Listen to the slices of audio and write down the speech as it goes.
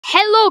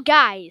Hello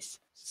guys!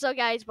 So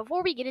guys,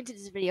 before we get into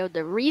this video,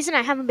 the reason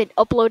I haven't been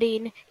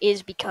uploading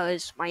is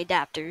because my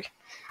adapter.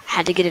 I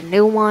had to get a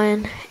new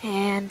one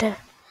and it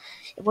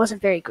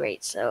wasn't very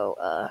great,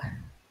 so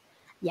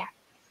yeah.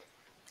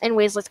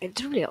 Anyways, let's get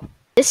into the video.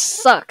 This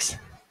sucks.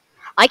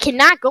 I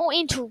cannot go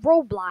into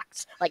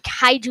Roblox, like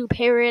Hydro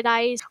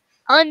Paradise,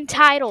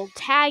 Untitled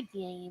Tag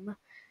Game,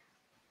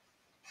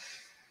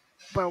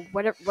 or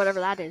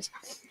whatever that is.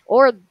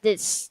 Or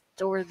this,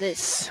 or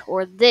this,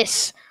 or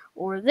this,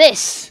 or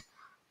this,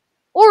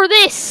 or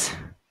this.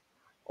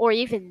 Or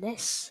even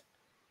this.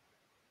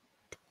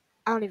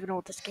 I don't even know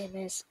what this game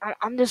is.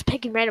 I'm just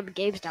picking random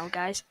games now,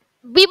 guys.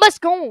 We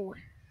must go!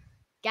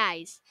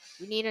 Guys,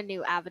 we need a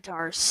new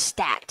avatar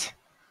stat.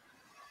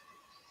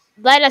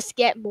 Let us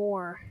get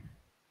more.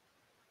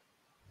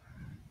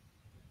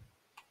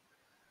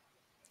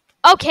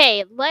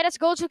 Okay, let us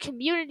go to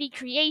community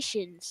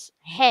creations.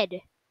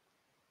 Head.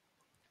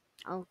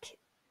 Okay.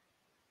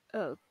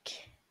 Okay.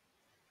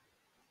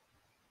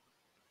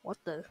 What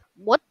the?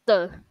 What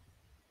the?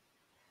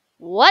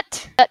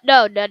 What?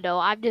 No.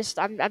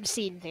 I'm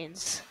seeing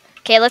things.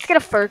 Okay, let's get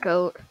a fur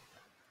coat.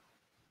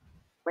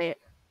 Wait.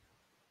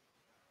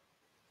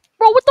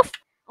 Bro, what the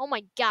oh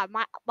my god,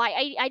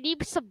 I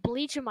need some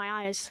bleach in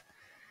my eyes.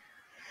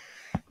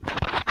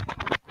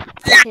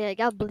 Okay, I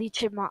got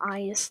bleach in my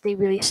eyes. They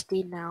really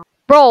stain now.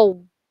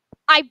 Bro,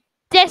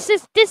 this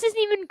isn't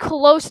even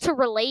close to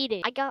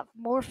related. I got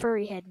more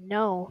furry head.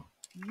 No.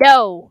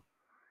 No.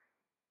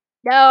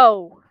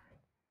 No.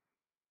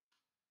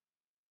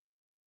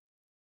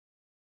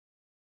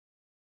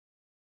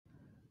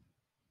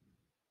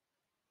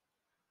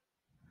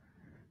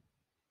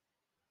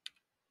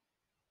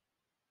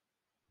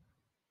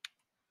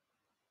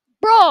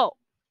 Bro.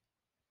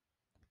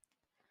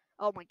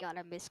 Oh my god,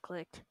 I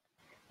misclicked.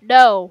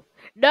 No.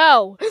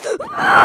 No.